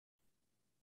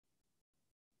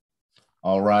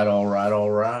All right, all right,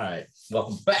 all right.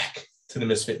 Welcome back to the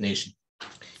Misfit Nation.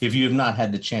 If you have not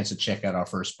had the chance to check out our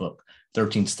first book,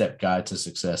 13-Step Guide to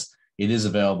Success, it is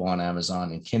available on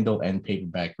Amazon in Kindle and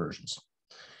paperback versions.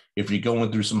 If you're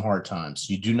going through some hard times,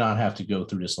 you do not have to go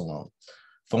through this alone.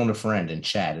 Phone a friend and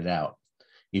chat it out.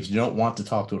 If you don't want to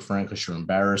talk to a friend because you're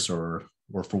embarrassed or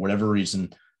for whatever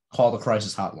reason, call the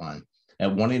crisis hotline at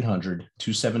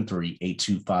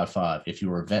 1-800-273-8255. If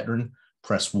you are a veteran,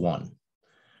 press 1.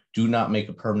 Do not make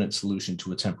a permanent solution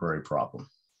to a temporary problem.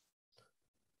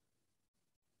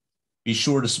 Be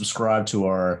sure to subscribe to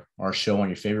our show on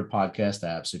your favorite podcast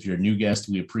apps. If you're a new guest,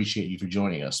 we appreciate you for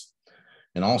joining us.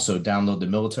 And also download the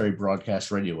Military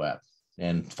Broadcast Radio app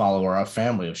and follow our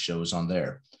family of shows on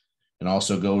there. And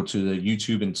also go to the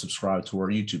YouTube and subscribe to our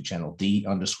YouTube channel,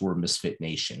 _Misfit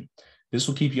Nation. This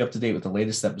will keep you up to date with the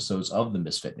latest episodes of the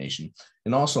Misfit Nation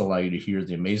and also allow you to hear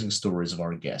the amazing stories of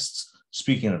our guests.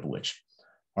 Speaking of which,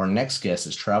 our next guest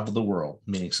has traveled the world,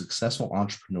 meeting successful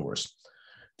entrepreneurs.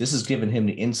 This has given him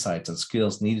the insights and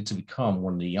skills needed to become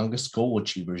one of the youngest goal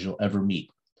achievers you'll ever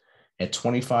meet. At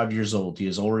 25 years old, he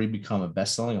has already become a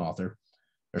best-selling author,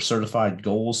 a certified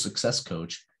goals success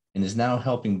coach, and is now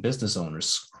helping business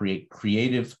owners create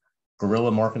creative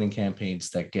guerrilla marketing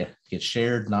campaigns that get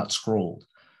shared, not scrolled.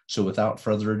 So without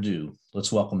further ado,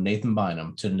 let's welcome Nathan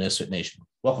Bynum to the Misfit Nation.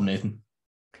 Welcome, Nathan.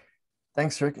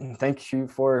 Thanks, Rick, and thank you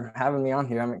for having me on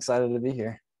here. I'm excited to be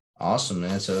here. Awesome,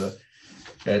 man. So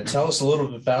tell us a little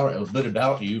bit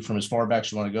about you from as far back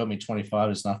as you want to go. I mean,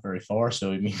 25 is not very far,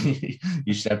 so I mean,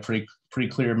 you should have pretty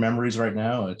clear memories right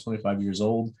now at 25 years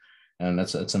old, and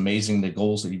that's amazing, the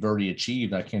goals that you've already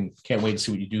achieved. I can't wait to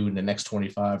see what you do in the next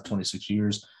 25, 26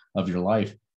 years of your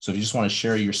life. So if you just want to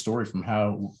share your story from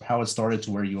how it started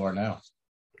to where you are now.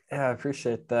 Yeah, I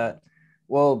appreciate that.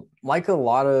 Well, like a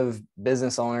lot of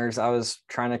business owners, I was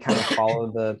trying to kind of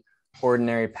follow the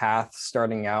ordinary path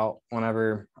starting out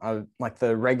whenever I like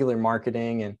the regular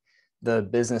marketing and the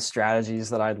business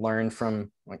strategies that I'd learned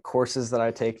from like courses that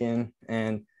I'd taken.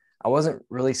 And I wasn't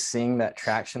really seeing that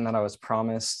traction that I was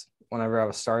promised whenever I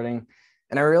was starting.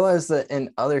 And I realized that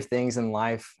in other things in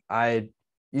life, I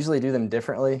usually do them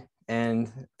differently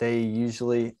and they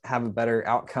usually have a better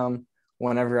outcome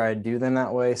whenever I do them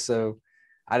that way. So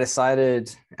I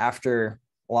decided after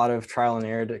a lot of trial and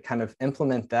error to kind of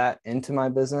implement that into my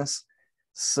business.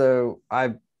 So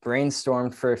I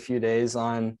brainstormed for a few days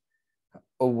on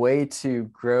a way to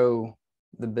grow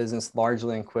the business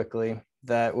largely and quickly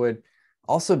that would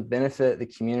also benefit the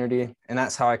community. And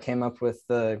that's how I came up with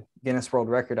the Guinness World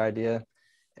Record idea.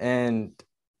 And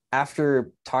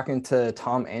after talking to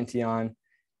Tom Antion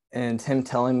and him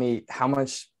telling me how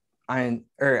much I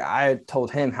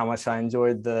told him how much I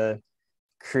enjoyed the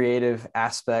creative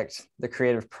aspect, the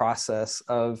creative process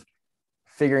of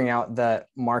figuring out that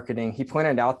marketing, he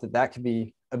pointed out that could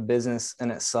be a business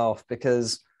in itself,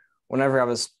 because whenever I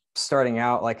was starting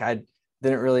out, like I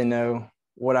didn't really know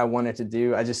what I wanted to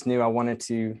do. I just knew I wanted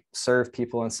to serve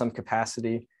people in some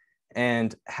capacity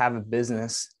and have a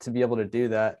business to be able to do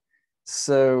that.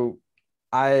 So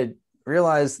I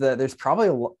realized that there's probably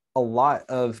a lot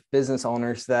of business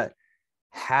owners that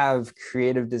have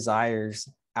creative desires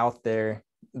out there,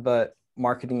 but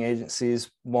marketing agencies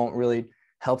won't really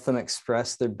help them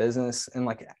express their business in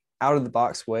like out of the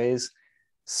box ways.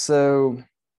 So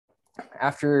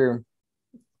after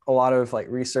a lot of like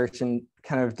research and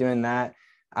kind of doing that,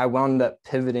 I wound up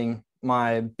pivoting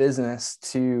my business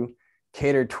to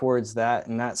cater towards that.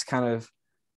 And that's kind of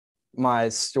my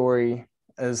story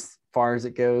as far as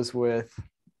it goes with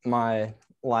my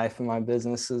life and my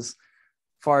business as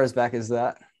far as back as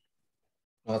that.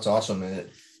 Well, that's awesome. And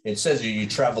it says you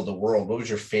traveled the world. What was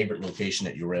your favorite location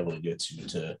that you were able to get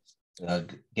to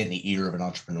get in the ear of an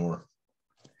entrepreneur?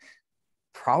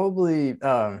 Probably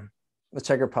the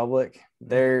Czech Republic.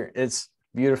 There, it's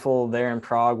beautiful there in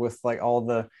Prague with like all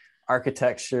the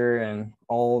architecture and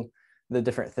all the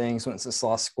different things.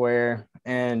 Wenceslas Square,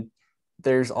 and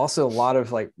there's also a lot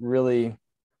of like really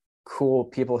cool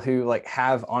people who like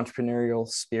have entrepreneurial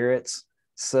spirits.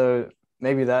 So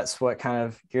maybe that's what kind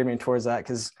of geared me towards that,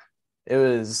 because it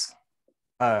was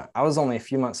I was only a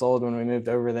few months old when we moved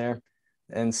over there,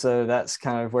 and so that's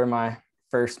kind of where my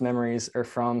first memories are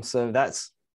from. So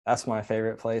that's my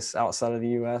favorite place outside of the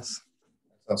U.S.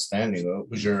 Outstanding.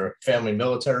 Was your family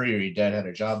military, or your dad had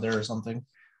a job there or something?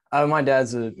 My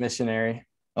dad's a missionary.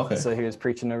 Okay, so he was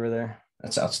preaching over there.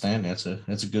 That's outstanding.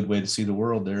 That's a good way to see the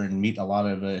world there and meet a lot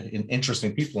of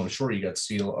interesting people. I'm sure you got to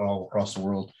see all across the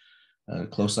world.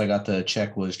 Closest I got to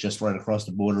check was just right across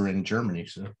the border in Germany.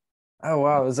 So. Oh,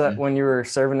 wow. Was that when you were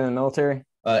serving in the military?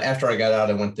 After I got out,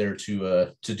 I went there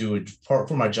to do a part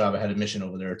for my job. I had a mission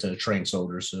over there to train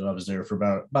soldiers, so I was there for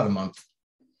about a month.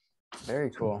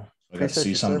 Very cool. I got to Appreciate see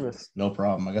your some, service. no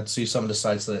problem. I got to see some of the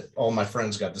sites that all my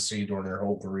friends got to see during their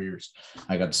whole careers.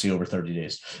 I got to see over 30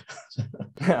 days.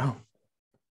 Yeah.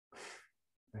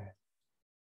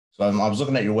 So I was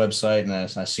looking at your website, and I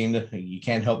seen you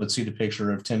can't help but see the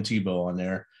picture of Tim Tebow on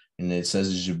there, and it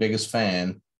says he's your biggest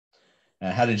fan.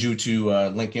 How did you two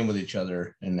link in with each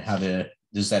other, and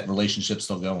is that relationship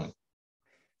still going?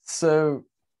 So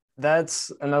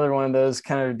that's another one of those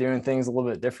kind of doing things a little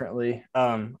bit differently.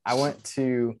 I went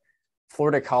to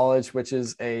Florida College, which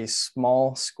is a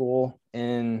small school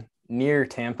in near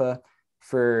Tampa,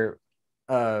 for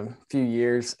a few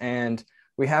years, and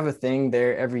we have a thing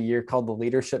there every year called the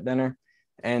Leadership Dinner,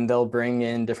 and they'll bring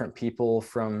in different people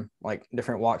from like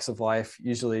different walks of life,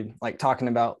 usually like talking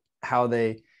about how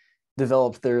they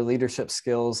developed their leadership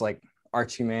skills, like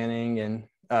Archie Manning and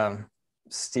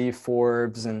Steve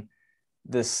Forbes, and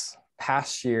this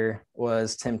past year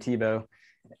was Tim Tebow,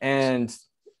 and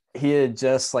he had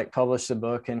just like published a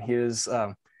book, and he was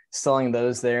selling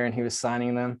those there, and he was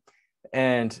signing them.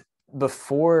 And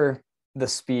before the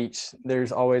speech,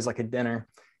 there's always like a dinner,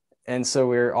 and so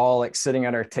we're all like sitting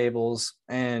at our tables,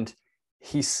 and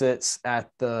he sits at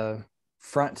the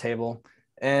front table,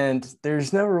 and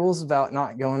there's no rules about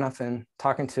not going up and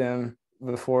talking to him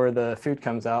before the food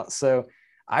comes out. So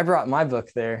I brought my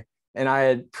book there, and I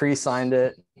had pre-signed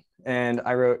it, and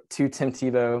I wrote to Tim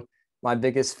Tebow, my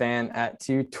biggest fan at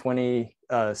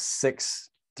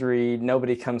 226.3.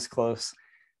 Nobody comes close.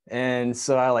 And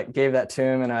so I like gave that to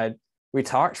him, and we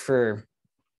talked for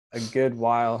a good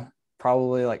while,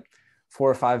 probably like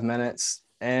 4 or 5 minutes.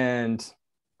 And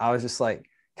I was just like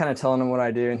kind of telling him what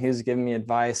I do, and he was giving me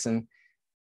advice. And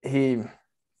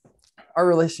our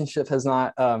relationship has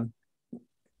not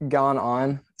gone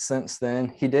on since then.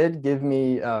 He did give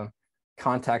me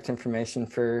contact information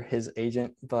for his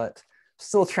agent, but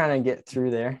still trying to get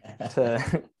through there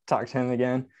to talk to him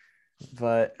again.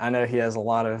 But I know he has a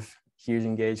lot of huge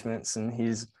engagements, and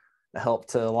he's a help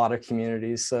to a lot of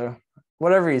communities. So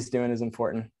whatever he's doing is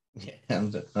important. Yeah,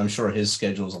 I'm sure his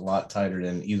schedule is a lot tighter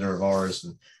than either of ours,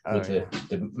 and with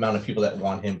the amount of people that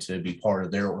want him to be part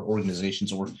of their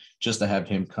organizations, or just to have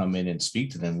him come in and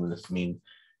speak to them with, I mean,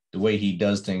 the way he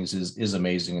does things is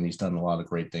amazing, and he's done a lot of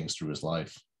great things through his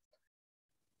life.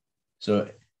 So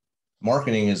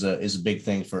marketing is a big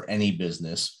thing for any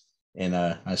business. And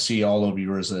I see all over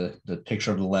yours the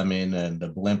picture of the lemon and the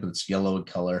blimp that's yellow in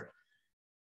color.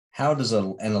 How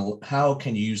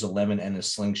can you use a lemon and a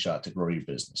slingshot to grow your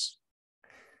business?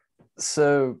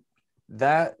 So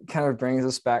that kind of brings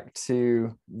us back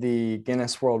to the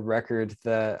Guinness World Record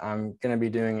that I'm going to be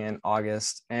doing in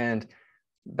August. And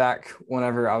back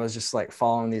whenever I was just like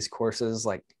following these courses,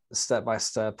 like step by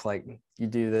step, like you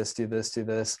do this,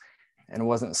 and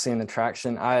wasn't seeing the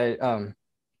traction. I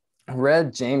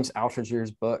read James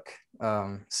Altucher's book,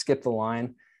 Skip the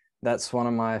Line. That's one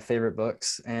of my favorite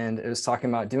books. And it was talking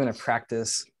about doing a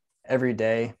practice every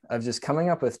day of just coming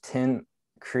up with 10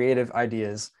 creative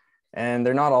ideas. And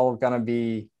they're not all going to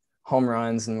be home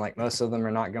runs, and like most of them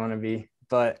are not going to be.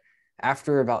 But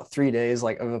after about 3 days,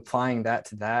 like of applying that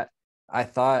to that, I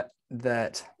thought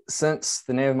that since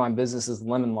the name of my business is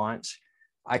Lemon Launch,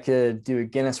 I could do a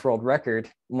Guinness World Record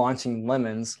launching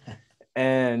lemons.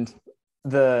 And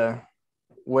the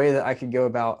way that I could go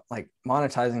about like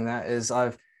monetizing that is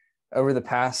over the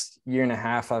past year and a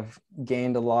half, I've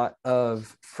gained a lot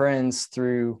of friends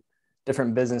through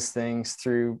different business things,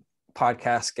 through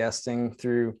podcast guesting,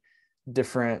 through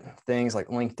different things like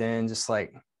LinkedIn, just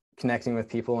like connecting with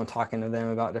people and talking to them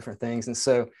about different things. And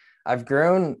so I've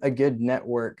grown a good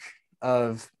network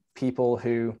of people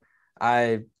who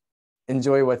I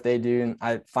enjoy what they do, and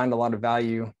I find a lot of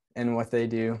value in what they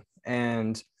do.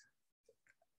 And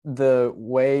the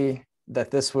way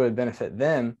that this would benefit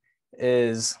them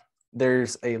is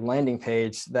there's a landing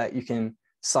page that you can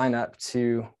sign up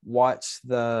to watch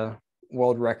the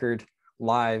world record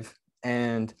live.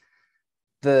 And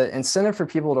the incentive for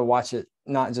people to watch it,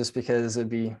 not just because it'd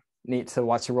be neat to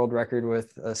watch a world record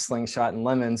with a slingshot and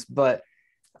lemons, but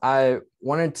I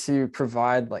wanted to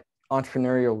provide like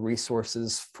entrepreneurial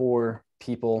resources for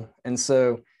people. And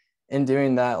so in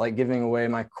doing that, like giving away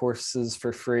my courses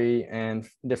for free and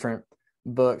different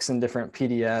books and different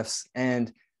PDFs,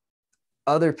 and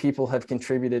other people have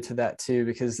contributed to that too,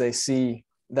 because they see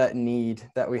that need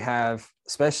that we have,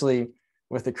 especially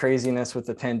with the craziness with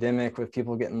the pandemic, with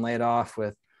people getting laid off,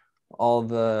 with all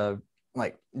the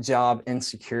like job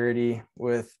insecurity,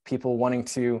 with people wanting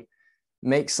to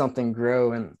make something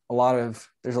grow. And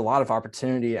there's a lot of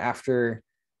opportunity after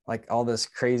like all this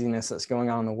craziness that's going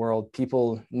on in the world.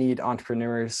 People need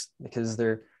entrepreneurs because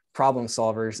they're problem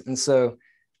solvers. And so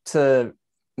to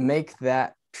make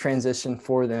that transition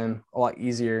for them a lot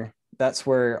easier, that's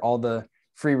where all the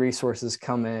free resources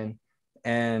come in,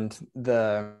 and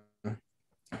the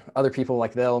other people,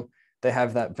 like they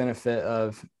have that benefit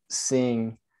of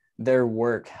seeing their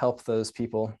work help those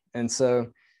people. And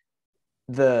so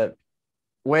the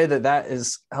way that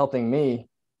is helping me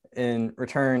in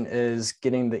return is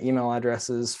getting the email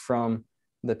addresses from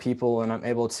the people, and I'm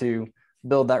able to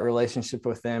build that relationship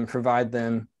with them, provide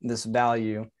them this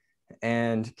value,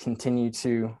 and continue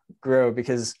to grow.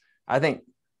 Because I think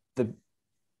the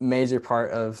major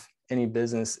part of any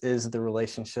business is the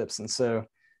relationships. And so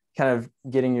kind of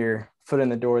getting your foot in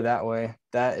the door that way,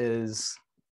 I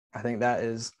think that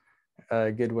is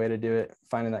a good way to do it,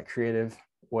 finding that creative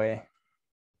way.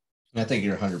 I think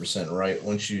you're 100% right.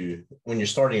 When you're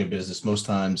starting a business, most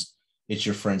times it's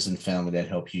your friends and family that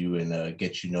help you and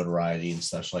get you notoriety and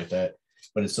such like that.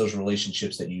 But it's those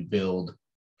relationships that you build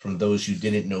from those you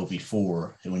didn't know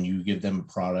before. And when you give them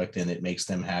a product and it makes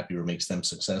them happy or makes them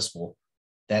successful,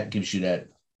 that gives you that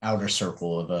outer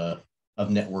circle of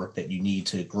network that you need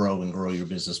to grow your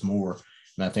business more.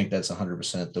 And I think that's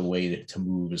 100% the way to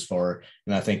move as far.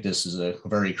 And I think this is a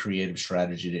very creative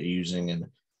strategy that you're using. And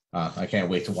I can't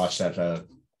wait to watch that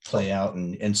play out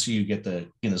and see you get the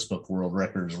Guinness Book World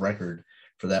Records record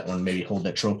for that one. Maybe hold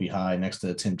that trophy high next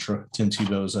to Tim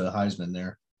Tebow's Heisman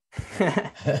there.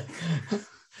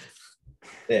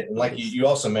 Like you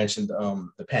also mentioned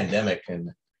the pandemic,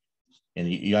 and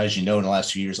you guys, in the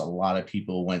last few years, a lot of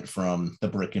people went from the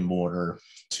brick and mortar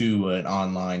to an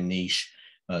online niche,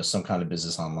 some kind of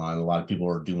business online. A lot of people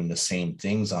are doing the same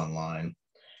things online.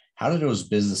 How do those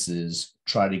businesses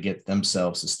try to get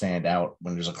themselves to stand out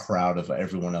when there's a crowd of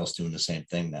everyone else doing the same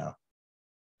thing now?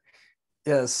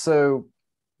 Yeah, so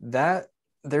that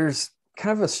there's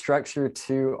kind of a structure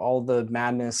to all the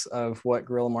madness of what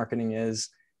guerrilla marketing is.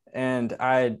 And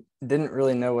I didn't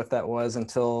really know what that was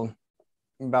until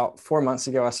about 4 months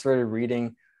ago. I started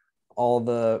reading all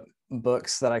the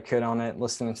books that I could on it,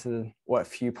 listening to what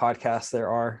few podcasts there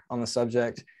are on the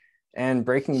subject, and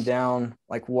breaking down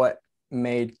like what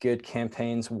made good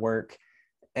campaigns work.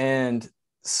 And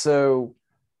so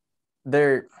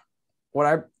what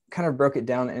I kind of broke it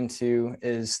down into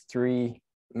is 3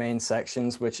 main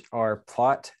sections, which are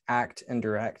plot, act, and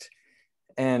direct.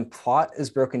 And plot is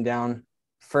broken down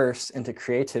first into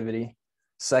creativity.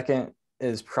 Second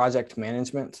is project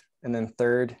management. And then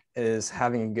third is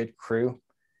having a good crew.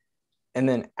 And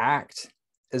then act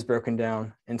is broken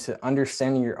down into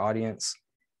understanding your audience,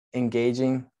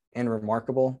 engaging, and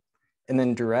remarkable. And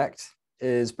then direct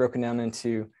is broken down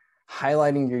into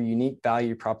highlighting your unique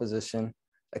value proposition,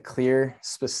 a clear,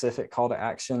 specific call to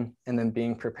action, and then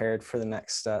being prepared for the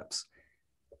next steps.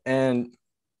 And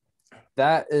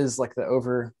that is like the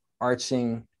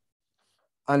overarching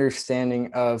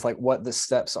understanding of like what the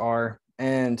steps are.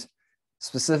 And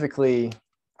specifically,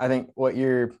 I think what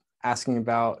you're asking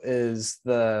about is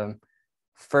the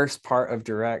first part of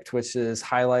direct, which is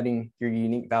highlighting your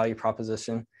unique value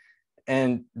proposition.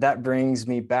 And that brings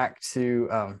me back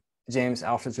to James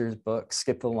Altucher's book,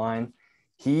 Skip the Line.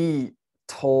 He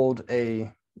told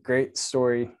a great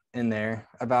story in there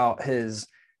about his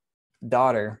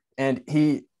daughter. And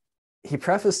he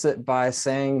prefaced it by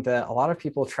saying that a lot of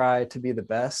people try to be the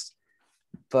best,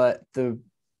 but the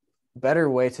better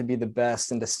way to be the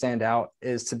best and to stand out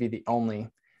is to be the only.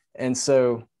 And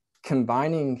so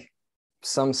combining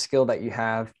some skill that you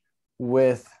have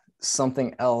with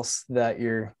something else that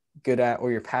you're good at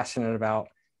or you're passionate about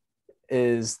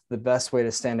is the best way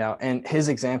to stand out. And his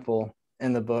example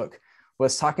in the book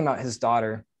was talking about his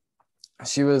daughter.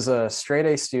 She was a straight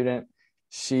A student.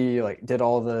 She like did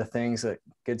all the things that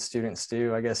good students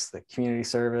do, I guess, the community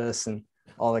service and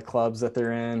all the clubs that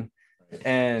they're in.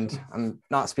 And I'm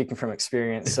not speaking from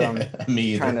experience, so I'm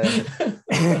Me trying either.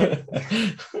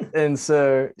 to. And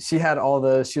so she had all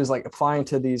those. She was like applying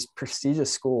to these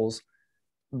prestigious schools,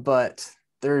 but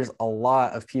there's a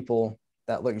lot of people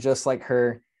that look just like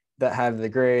her, that have the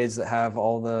grades, that have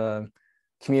all the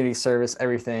community service,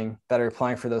 everything, that are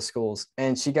applying for those schools.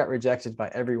 And she got rejected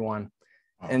by everyone.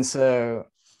 Wow. And so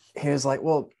he was like,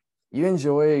 well, you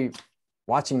enjoy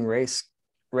watching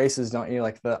races, don't you?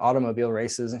 Like the automobile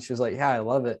races. And she was like, yeah, I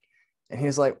love it. And he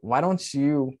was like, why don't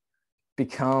you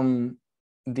become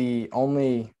the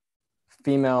only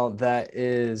female that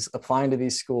is applying to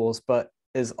these schools, but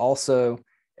is also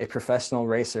a professional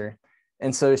racer?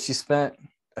 And so she spent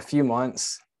a few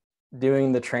months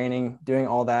doing the training, doing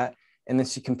all that. And then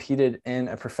she competed in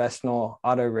a professional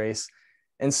auto race.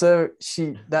 And so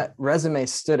that resume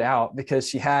stood out because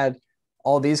she had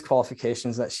all these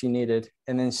qualifications that she needed.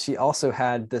 And then she also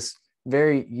had this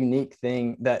very unique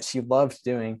thing that she loved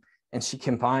doing, and she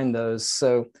combined those.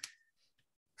 So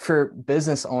for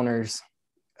business owners,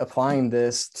 applying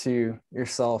this to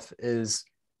yourself is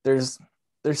there's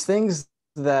things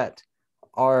that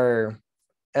are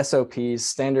SOPs,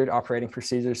 standard operating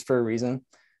procedures, for a reason.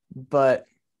 But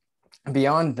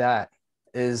beyond that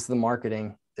is the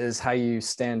marketing, is how you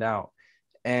stand out.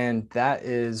 And that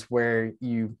is where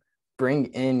you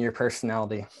bring in your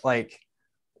personality. Like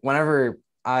whenever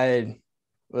I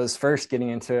was first getting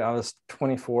into it, I was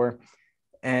 24,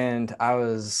 and I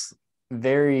was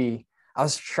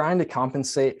trying to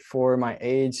compensate for my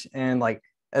age. And like,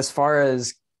 as far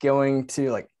as going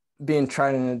to like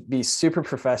trying to be super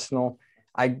professional,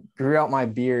 I grew out my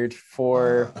beard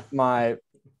for my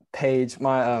page,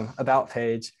 my about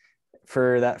page,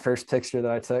 for that first picture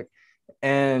that I took.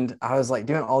 And I was like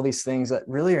doing all these things that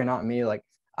really are not me. Like,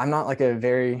 I'm not like a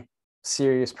very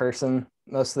serious person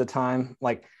most of the time.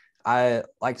 Like, I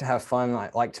like to have fun. I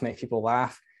like to make people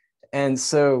laugh. And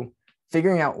so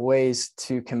figuring out ways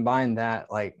to combine that,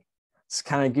 like, it's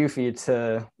kind of goofy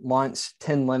to launch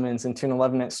 10 lemons into an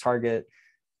 11-inch target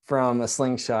from a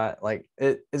slingshot. Like,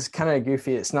 it is kind of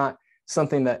goofy. It's not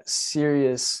something that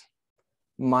serious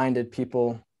minded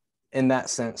people in that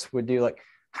sense would do. Like,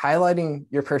 highlighting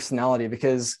your personality,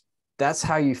 because that's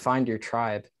how you find your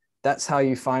tribe. That's how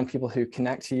you find people who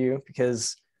connect to you.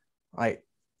 Because, like,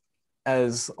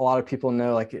 as a lot of people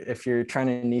know, like, if you're trying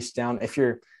to niche down, if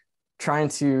you're trying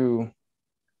to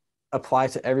apply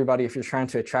to everybody, if you're trying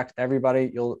to attract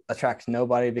everybody, you'll attract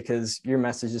nobody, because your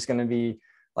message is going to be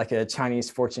like a Chinese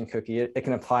fortune cookie. It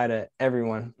can apply to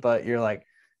everyone, but you're like,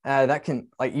 that can,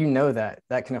 like,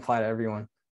 that can apply to everyone.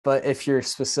 But if you're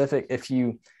specific, if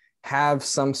you have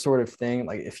some sort of thing,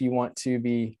 like if you want to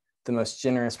be the most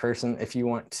generous person, if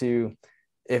you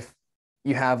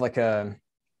have like a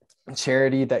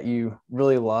charity that you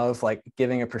really love, like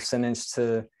giving a percentage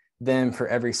to them for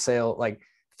every sale, like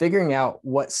figuring out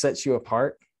what sets you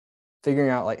apart,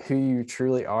 figuring out like who you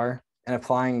truly are, and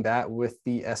applying that with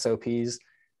the SOPs.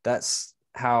 That's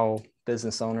how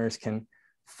business owners can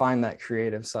find that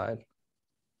creative side.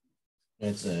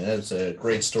 That's a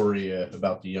great story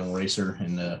about the young racer,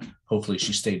 and hopefully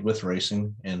she stayed with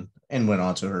racing and went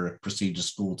on to her prestigious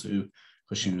school too,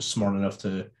 because she was smart enough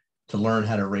to learn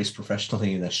how to race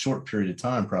professionally in a short period of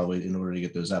time, probably, in order to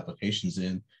get those applications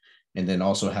in, and then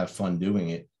also have fun doing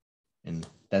it. And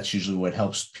that's usually what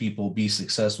helps people be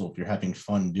successful, if you're having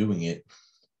fun doing it.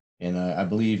 And I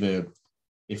believe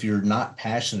if you're not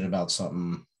passionate about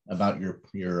something, about your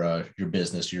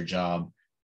business, your job,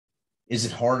 is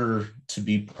it harder to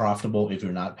be profitable if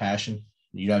you're not passionate?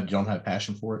 You don't have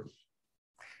passion for it?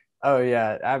 Oh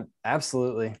yeah,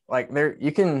 absolutely. Like,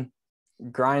 you can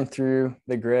grind through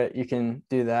the grit, you can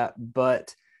do that,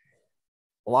 but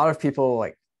a lot of people,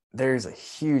 like, there's a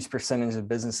huge percentage of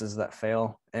businesses that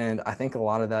fail. And I think a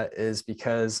lot of that is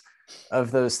because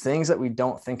of those things that we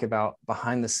don't think about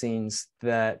behind the scenes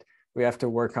that we have to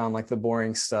work on, like the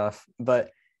boring stuff.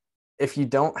 But if you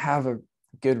don't have a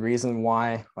good reason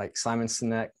why, like Simon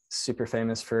Sinek, super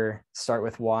famous for start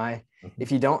with why. Mm-hmm. If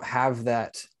you don't have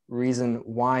that reason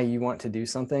why you want to do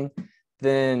something,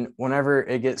 then whenever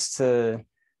it gets to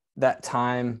that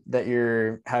time that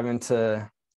you're having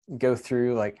to go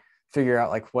through, like, figure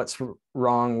out like what's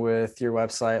wrong with your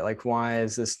website, like why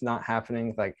is this not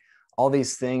happening, like all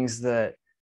these things that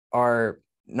are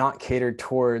not catered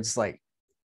towards like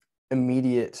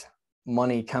immediate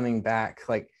money coming back,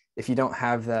 like if you don't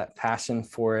have that passion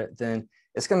for it, then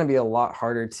it's going to be a lot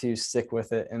harder to stick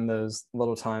with it in those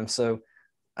little times. So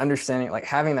understanding, like,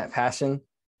 having that passion,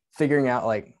 figuring out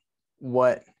like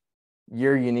what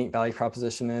your unique value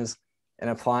proposition is, and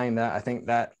applying that, I think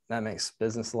that makes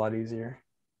business a lot easier.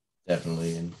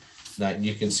 Definitely. And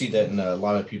you can see that in a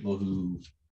lot of people who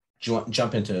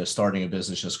jump into starting a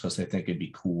business just because they think it'd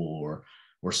be cool,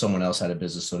 or someone else had a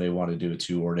business so they want to do it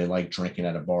too, or they like drinking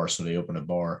at a bar so they open a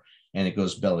bar, and it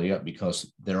goes belly up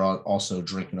because they're also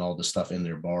drinking all the stuff in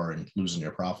their bar and losing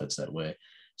their profits that way.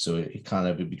 So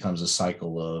it becomes a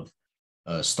cycle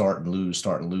of start and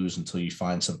lose until you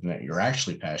find something that you're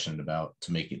actually passionate about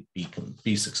to make it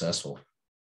be successful.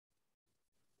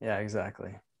 Yeah,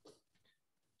 exactly.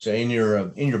 So in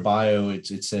your bio,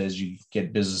 it says you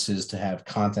get businesses to have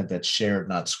content that's shared,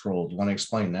 not scrolled. You want to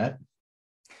explain that?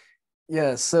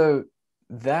 Yeah, so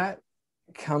that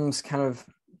comes kind of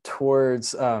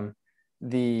towards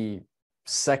the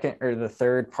second or the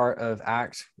third part of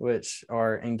ACT, which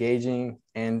are engaging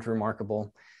and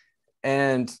remarkable.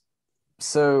 And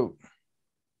so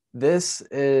this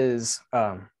is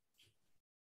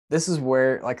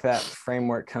where like that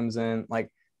framework comes in, like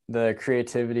the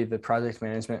creativity, the project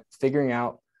management, figuring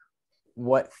out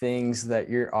what things that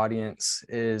your audience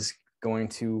is going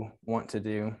to want to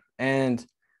do. And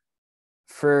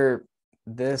for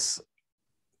this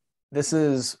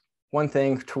is one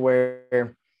thing to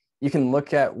where you can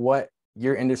look at what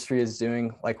your industry is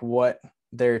doing, like what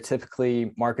they're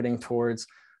typically marketing towards,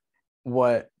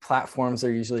 what platforms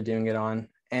they're usually doing it on,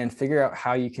 and figure out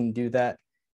how you can do that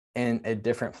in a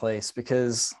different place.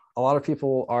 Because a lot of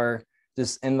people are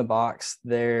just in the box.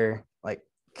 They're like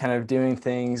kind of doing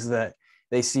things that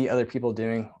they see other people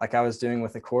doing, like I was doing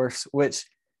with the course, which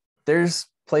there's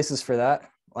places for that.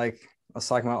 Like I was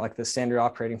talking about like the standard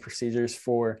operating procedures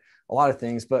for a lot of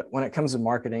things. But when it comes to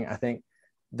marketing, I think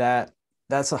that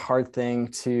that's a hard thing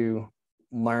to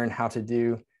learn how to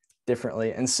do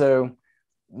differently. And so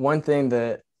one thing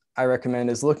that I recommend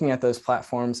is looking at those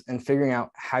platforms and figuring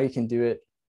out how you can do it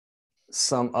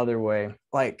some other way.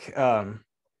 Like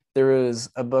there was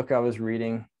a book I was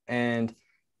reading, and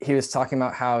he was talking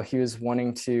about how he was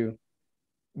wanting to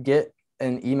get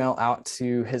an email out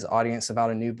to his audience about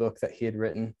a new book that he had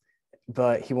written,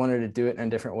 but he wanted to do it in a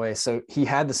different way. So he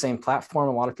had the same platform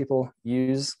a lot of people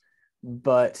use,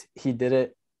 but he did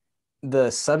it.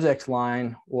 The subject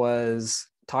line was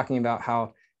talking about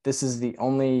how this is the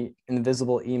only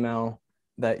invisible email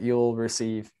that you'll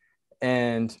receive.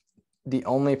 And the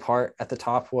only part at the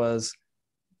top was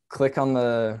click on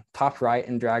the top right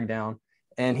and drag down.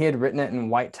 And he had written it in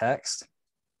white text.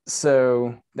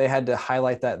 So they had to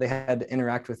highlight that. They had to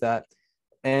interact with that.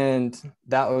 And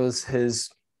that was his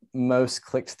most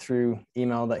clicked through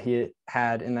email that he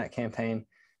had in that campaign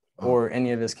or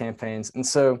any of his campaigns. And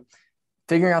so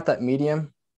figuring out that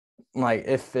medium, like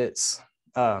if it's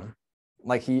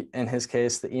like he, in his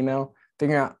case, the email,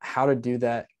 figuring out how to do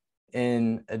that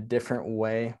in a different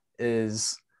way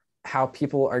is how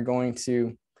people are going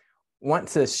to want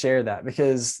to share that,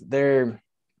 because they're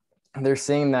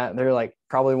seeing that, they're like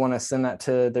probably want to send that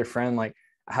to their friend, like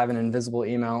I have an invisible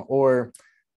email, or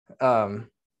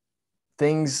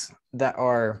things that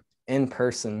are in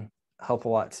person help a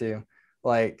lot too,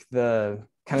 like the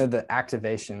kind of the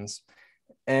activations,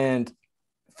 and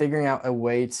figuring out a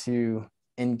way to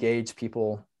engage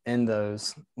people in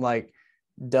those. Like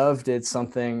Dove did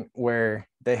something where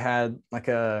they had like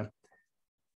a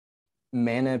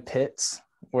mana pits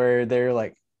where they're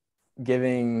like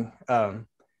giving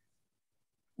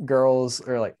girls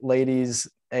or like ladies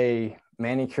a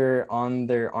manicure on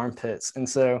their armpits. And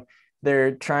so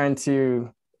they're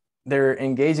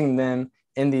engaging them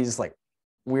in these like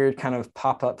weird kind of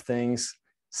pop-up things,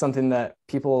 something that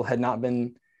people had not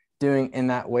been doing in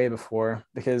that way before.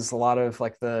 Because a lot of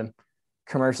like the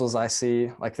commercials I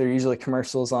see, like they're usually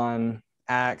commercials on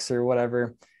Axe or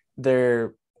whatever,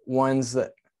 they're ones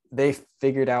that they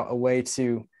figured out a way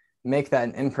to make that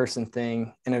an in-person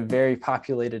thing in a very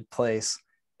populated place.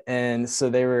 And so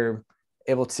they were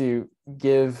able to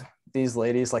give these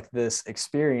ladies like this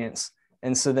experience.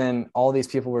 And so then all these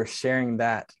people were sharing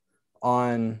that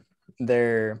on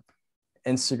their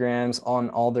Instagrams, on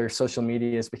all their social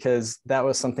medias, because that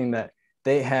was something that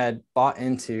they had bought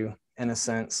into in a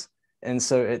sense. And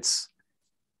so it's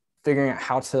figuring out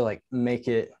how to like make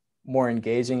it more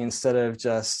engaging instead of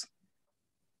just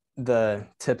the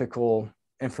typical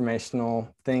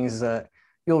informational things that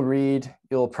you'll read.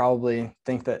 You'll probably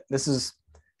think that this is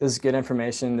good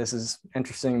information, this is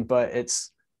interesting, but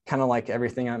it's kind of like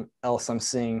everything else I'm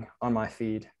seeing on my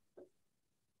feed.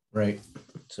 Right.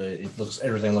 So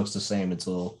everything looks the same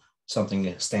until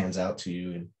something stands out to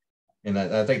you. And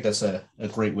I think that's a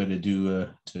great way to do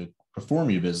to perform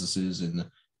your businesses and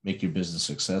make your business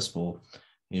successful.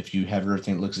 If you have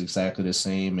everything that looks exactly the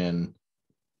same, and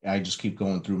I just keep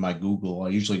going through my Google, I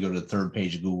usually go to the third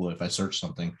page of Google if I search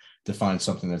something to find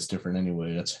something that's different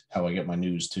anyway. That's how I get my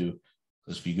news too.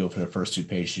 Because if you go for the first two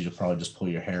pages, you'll probably just pull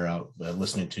your hair out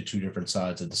listening to two different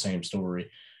sides of the same story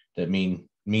that mean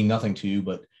nothing to you,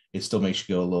 but it still makes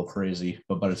you go a little crazy.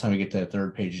 But by the time you get to that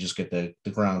third page, you just get the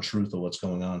ground truth of what's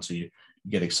going on. So you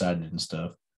get excited and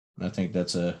stuff. And I think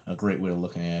that's a great way of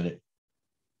looking at it.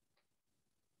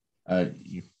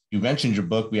 You mentioned your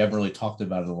book. We haven't really talked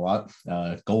about it a lot.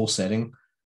 Goal setting.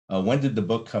 When did the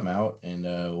book come out? And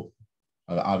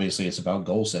obviously it's about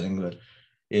goal setting, but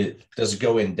does it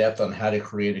go in depth on how to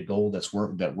create a goal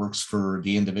that works for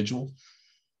the individual?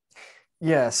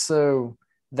 Yeah. So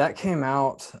that came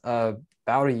out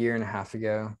about a year and a half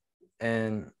ago,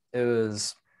 and it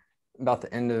was about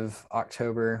the end of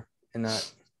October in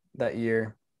that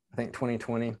year, I think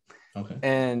 2020. Okay.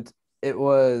 And it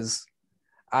was,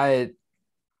 I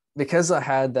because I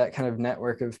had that kind of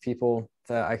network of people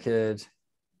that I could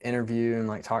interview and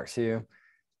like talk to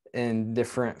in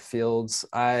different fields,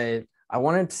 I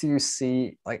wanted to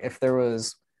see like if there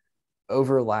was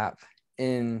overlap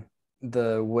in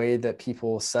the way that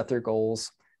people set their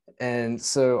goals. And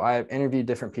so I interviewed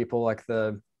different people like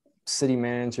the city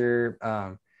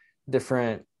manager,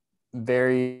 different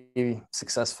very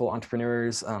successful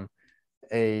entrepreneurs,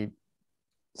 a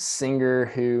singer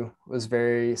who was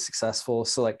very successful.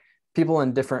 So like people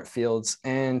in different fields.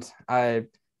 And I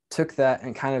took that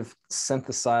and kind of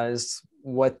synthesized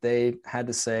what they had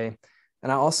to say.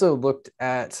 And I also looked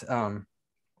at,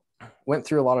 went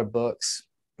through a lot of books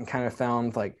and kind of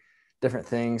found like different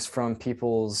things from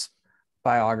people's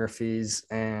biographies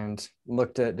and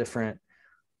looked at different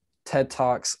TED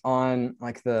Talks on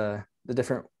like the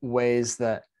different ways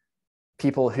that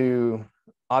people who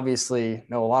obviously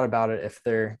know a lot about it, if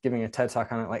they're giving a TED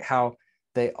Talk on it, like how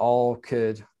they all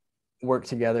could work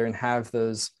together and have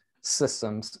those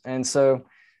systems. And so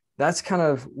that's kind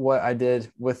of what I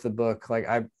did with the book. Like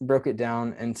I broke it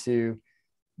down into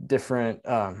different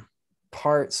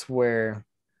parts where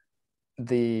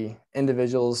the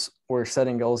individuals were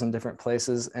setting goals in different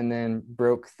places and then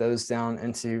broke those down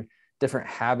into different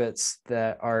habits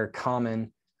that are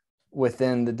common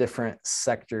within the different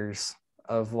sectors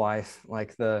of life,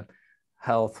 like the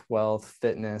health, wealth,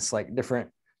 fitness, like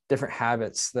different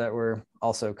habits that were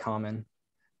also common.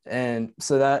 And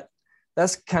so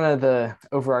that's kind of the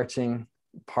overarching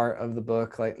part of the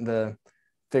book, like the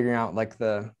figuring out like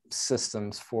the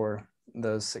systems for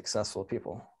those successful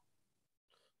people.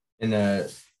 And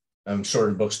I'm sure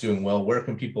the book's doing well. Where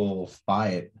can people buy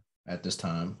it at this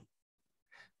time?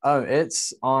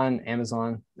 It's on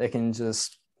Amazon. They can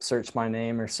just search my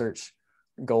name or search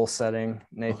goal setting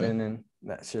Nathan, and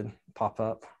that should pop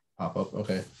up.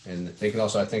 Okay. And they can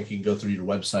also, I think you can go through your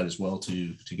website as well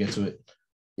to get to it.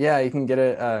 Yeah, you can get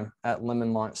it at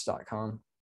lemonlaunch.com.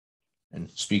 And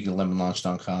speaking of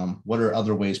lemonlaunch.com, what are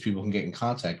other ways people can get in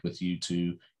contact with you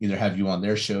to either have you on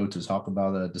their show to talk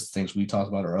about the things we talked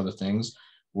about or other things,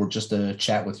 or just to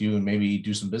chat with you and maybe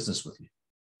do some business with you?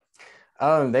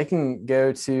 They can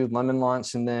go to Lemon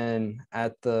Launch, and then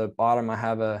at the bottom, I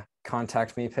have a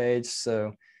contact me page.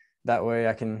 So that way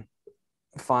they can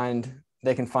find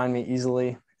me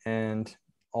easily, and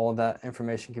all of that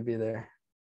information could be there.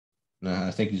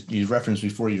 I think you referenced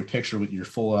before your picture with your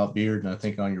full out beard. And I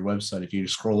think on your website, if you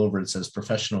scroll over, it says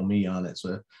professional me on it.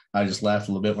 So I just laughed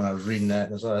a little bit when I was reading that.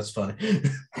 And I was, oh, that's funny.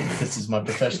 This is my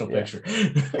professional picture.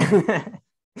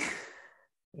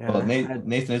 Well,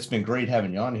 Nathan, it's been great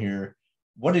having you on here.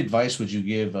 What advice would you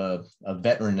give a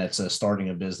veteran that's starting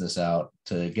a business out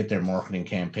to get their marketing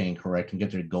campaign correct and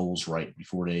get their goals right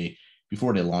before they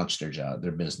launch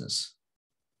their business?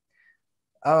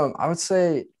 I would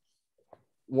say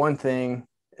one thing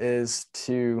is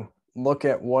to look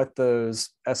at what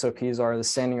those SOPs are, the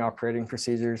standing operating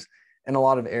procedures, in a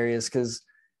lot of areas, because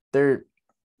there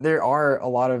are a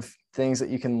lot of things that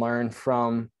you can learn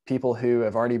from people who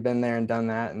have already been there and done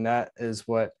that. And that is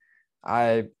what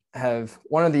I have.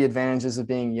 One of the advantages of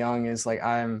being young is like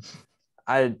I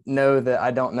know that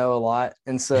I don't know a lot.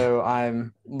 And so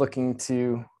I'm looking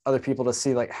to other people to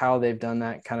see like how they've done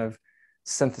that, kind of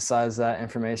synthesize that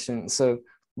information. So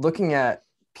looking at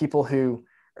people who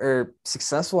are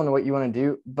successful in what you want to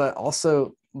do, but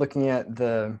also looking at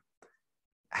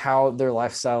how their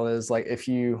lifestyle is. Like if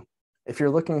you're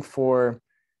looking for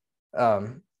a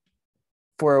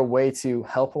way to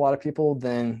help a lot of people,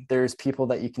 then there's people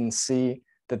that you can see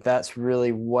that that's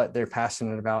really what they're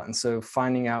passionate about. And so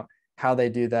finding out how they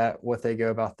do that, what they go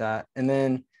about that. And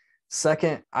then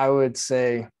second, I would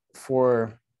say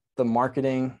for the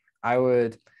marketing,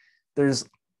 there's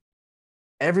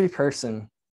every person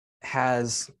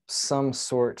has some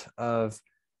sort of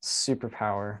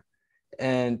superpower.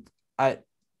 And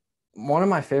one of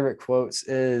my favorite quotes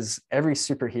is, every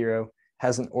superhero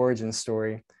has an origin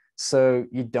story. So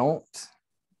you don't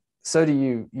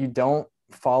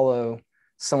follow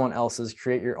someone else's,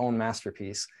 create your own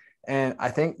masterpiece. And I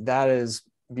think that is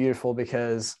beautiful,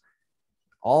 because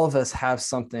all of us have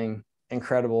something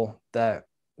incredible that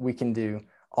we can do.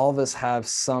 All of us have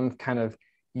some kind of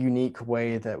unique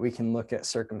way that we can look at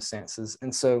circumstances.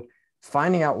 And so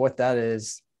finding out what that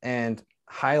is and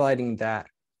highlighting that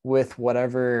with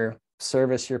whatever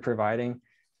service you're providing,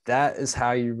 that is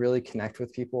how you really connect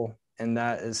with people. And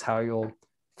that is how you'll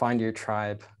find your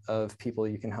tribe of people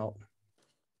you can help.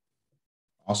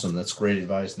 Awesome. That's great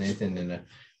advice, Nathan. And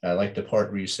I like the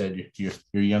part where you said you're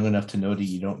young enough to know that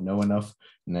you don't know enough,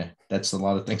 and that's a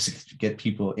lot of things that get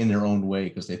people in their own way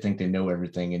because they think they know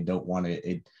everything and don't want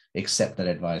to accept that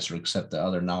advice or accept the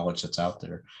other knowledge that's out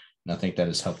there. And I think that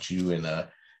has helped you, and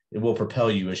it will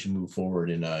propel you as you move forward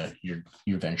in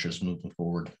your ventures moving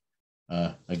forward.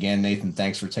 Again, Nathan,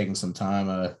 thanks for taking some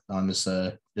time on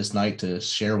this night to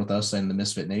share with us and the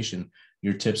Misfit Nation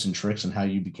your tips and tricks and how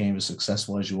you became as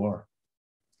successful as you are.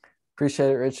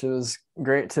 Appreciate it, Rich. It was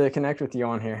great to connect with you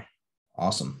on here.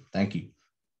 Awesome. Thank you.